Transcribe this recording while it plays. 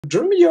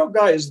Dream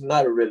yoga is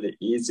not really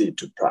easy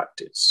to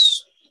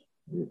practice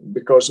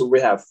because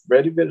we have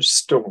very, very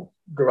strong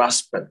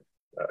grasping.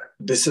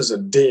 This is a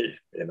day,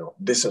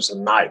 this is a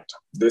night,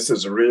 this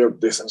is real,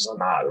 this is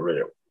not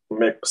real.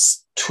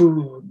 Makes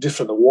two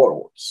different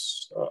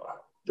worlds,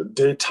 the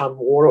daytime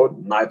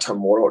world,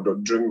 nighttime world, or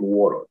dream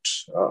world.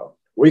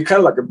 We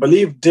kind of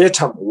believe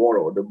daytime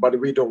world, but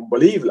we don't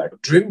believe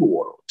dream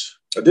world.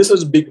 This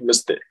is a big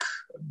mistake,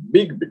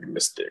 big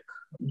mistake.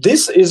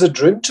 This is a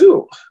dream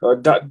too.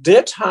 That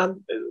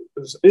daytime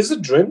is a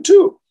dream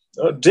too.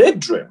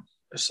 Daydream.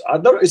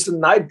 Other is a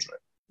night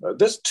dream.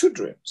 There's two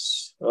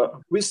dreams.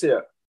 We say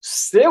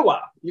seva.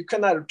 You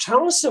cannot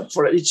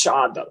transfer each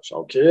other.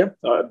 Okay,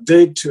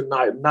 day to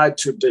night, night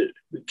to day.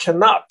 We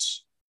cannot.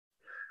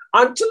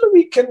 Until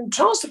we can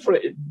transfer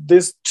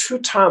these two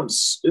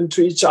times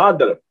into each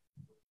other,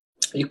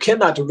 you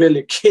cannot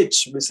really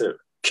catch. We say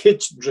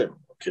catch dream.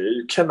 Okay,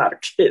 you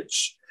cannot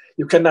catch.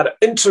 You cannot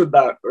enter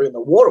that in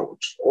the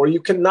world, or you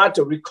cannot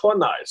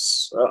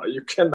recognize. You cannot.